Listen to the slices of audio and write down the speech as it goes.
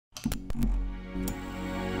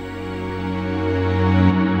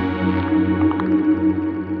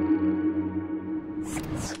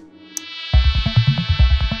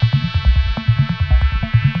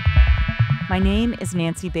name is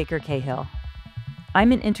Nancy Baker Cahill.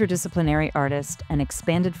 I'm an interdisciplinary artist and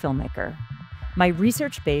expanded filmmaker. My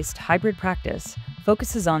research-based hybrid practice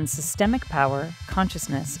focuses on systemic power,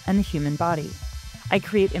 consciousness, and the human body. I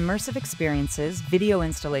create immersive experiences, video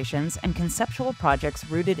installations, and conceptual projects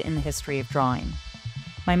rooted in the history of drawing.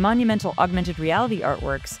 My monumental augmented reality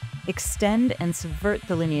artworks extend and subvert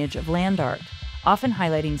the lineage of land art, often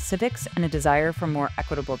highlighting civics and a desire for more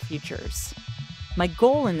equitable futures. My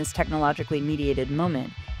goal in this technologically mediated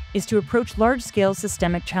moment is to approach large-scale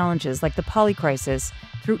systemic challenges like the polycrisis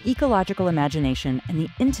through ecological imagination and the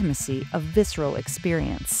intimacy of visceral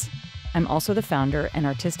experience. I'm also the founder and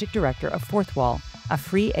artistic director of Fourth Wall, a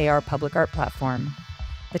free AR public art platform.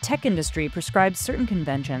 The tech industry prescribes certain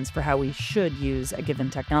conventions for how we should use a given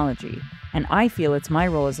technology, and I feel it's my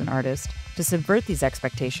role as an artist to subvert these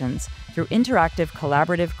expectations through interactive,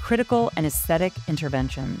 collaborative, critical, and aesthetic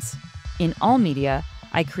interventions. In all media,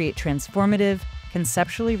 I create transformative,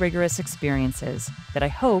 conceptually rigorous experiences that I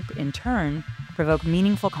hope, in turn, provoke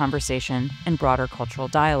meaningful conversation and broader cultural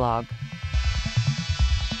dialogue.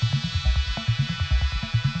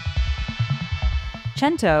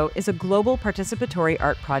 Chento is a global participatory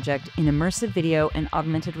art project in immersive video and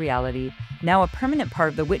augmented reality, now a permanent part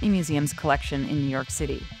of the Whitney Museum's collection in New York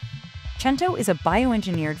City. Chento is a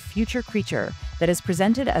bioengineered future creature that is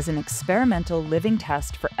presented as an experimental living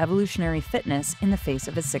test for evolutionary fitness in the face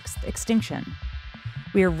of a sixth extinction.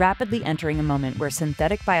 We are rapidly entering a moment where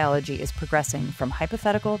synthetic biology is progressing from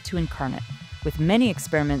hypothetical to incarnate, with many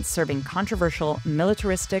experiments serving controversial,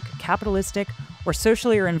 militaristic, capitalistic, or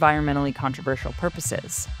socially or environmentally controversial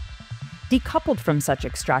purposes. Decoupled from such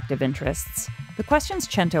extractive interests, the questions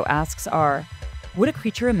Chento asks are, would a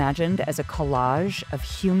creature imagined as a collage of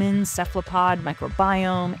human, cephalopod,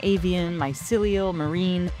 microbiome, avian, mycelial,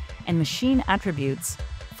 marine, and machine attributes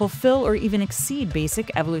fulfill or even exceed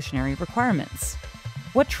basic evolutionary requirements?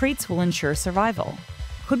 What traits will ensure survival?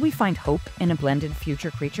 Could we find hope in a blended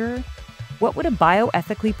future creature? What would a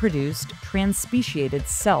bioethically produced, transspeciated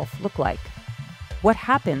self look like? What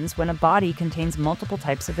happens when a body contains multiple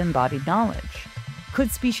types of embodied knowledge? Could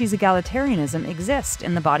species egalitarianism exist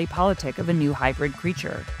in the body politic of a new hybrid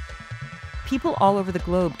creature? People all over the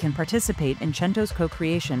globe can participate in Chento's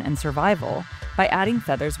co-creation and survival by adding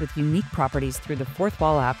feathers with unique properties through the Fourth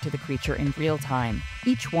Wall app to the creature in real time,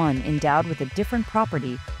 each one endowed with a different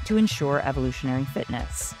property to ensure evolutionary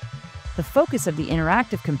fitness. The focus of the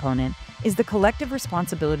interactive component is the collective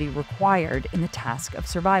responsibility required in the task of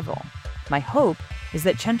survival. My hope is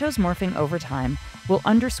that Chento's morphing over time will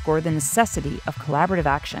underscore the necessity of collaborative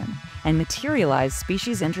action and materialize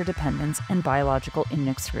species interdependence and biological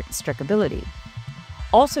inextricability.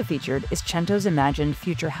 Also featured is Chento's imagined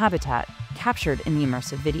future habitat, captured in the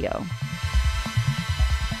immersive video.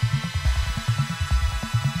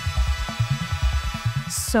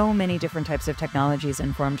 So many different types of technologies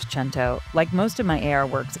informed Chento. Like most of my AR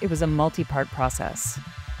works, it was a multi-part process.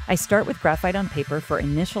 I start with graphite on paper for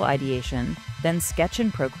initial ideation, then sketch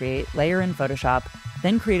in Procreate, layer in Photoshop,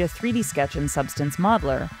 then create a 3D sketch in Substance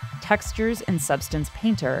Modeler, textures in Substance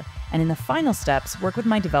Painter, and in the final steps, work with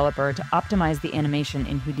my developer to optimize the animation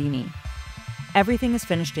in Houdini. Everything is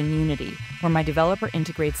finished in Unity, where my developer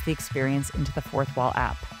integrates the experience into the Fourth Wall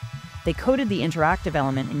app. They coded the interactive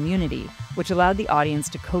element in Unity, which allowed the audience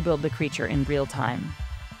to co-build the creature in real time.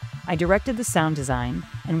 I directed the sound design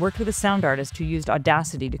and worked with a sound artist who used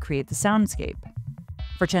Audacity to create the soundscape.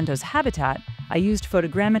 For Chento's habitat, I used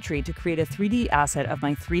photogrammetry to create a 3D asset of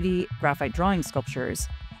my 3D graphite drawing sculptures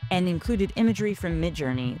and included imagery from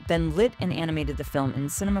Midjourney, then lit and animated the film in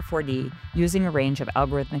Cinema 4D using a range of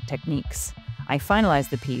algorithmic techniques. I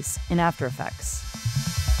finalized the piece in After Effects.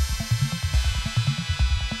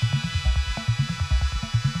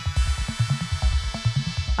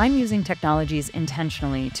 I'm using technologies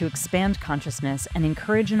intentionally to expand consciousness and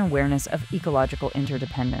encourage an awareness of ecological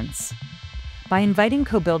interdependence. By inviting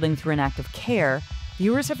co-building through an act of care,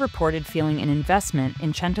 viewers have reported feeling an investment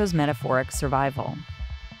in Chento's metaphoric survival.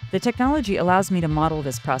 The technology allows me to model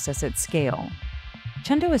this process at scale.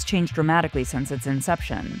 Chento has changed dramatically since its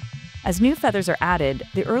inception. As new feathers are added,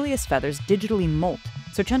 the earliest feathers digitally molt,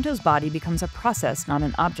 so Chento's body becomes a process, not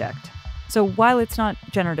an object. So while it's not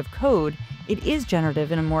generative code, it is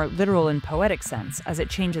generative in a more literal and poetic sense, as it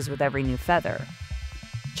changes with every new feather.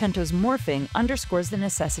 Chento's morphing underscores the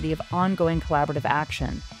necessity of ongoing collaborative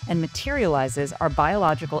action and materializes our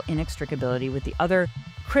biological inextricability with the other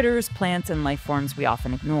critters, plants, and life forms we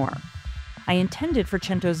often ignore. I intended for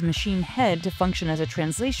Chento's machine head to function as a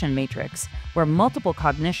translation matrix, where multiple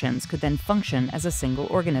cognitions could then function as a single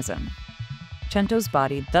organism. Chento's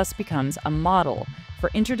body thus becomes a model for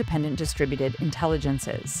interdependent distributed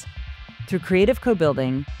intelligences. Through creative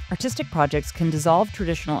co-building, artistic projects can dissolve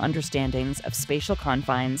traditional understandings of spatial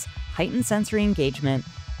confines, heighten sensory engagement,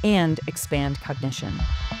 and expand cognition.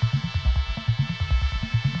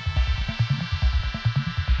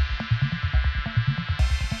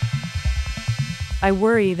 I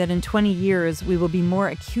worry that in 20 years, we will be more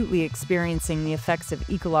acutely experiencing the effects of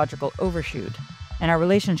ecological overshoot, and our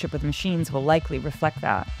relationship with machines will likely reflect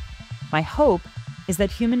that. My hope is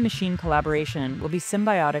that human-machine collaboration will be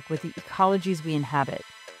symbiotic with the ecologies we inhabit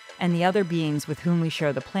and the other beings with whom we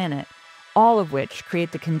share the planet, all of which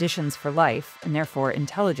create the conditions for life, and therefore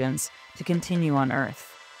intelligence, to continue on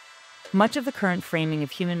Earth. Much of the current framing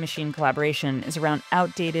of human-machine collaboration is around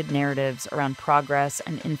outdated narratives around progress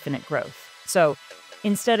and infinite growth. So,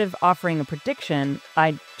 instead of offering a prediction,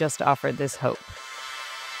 I just offered this hope.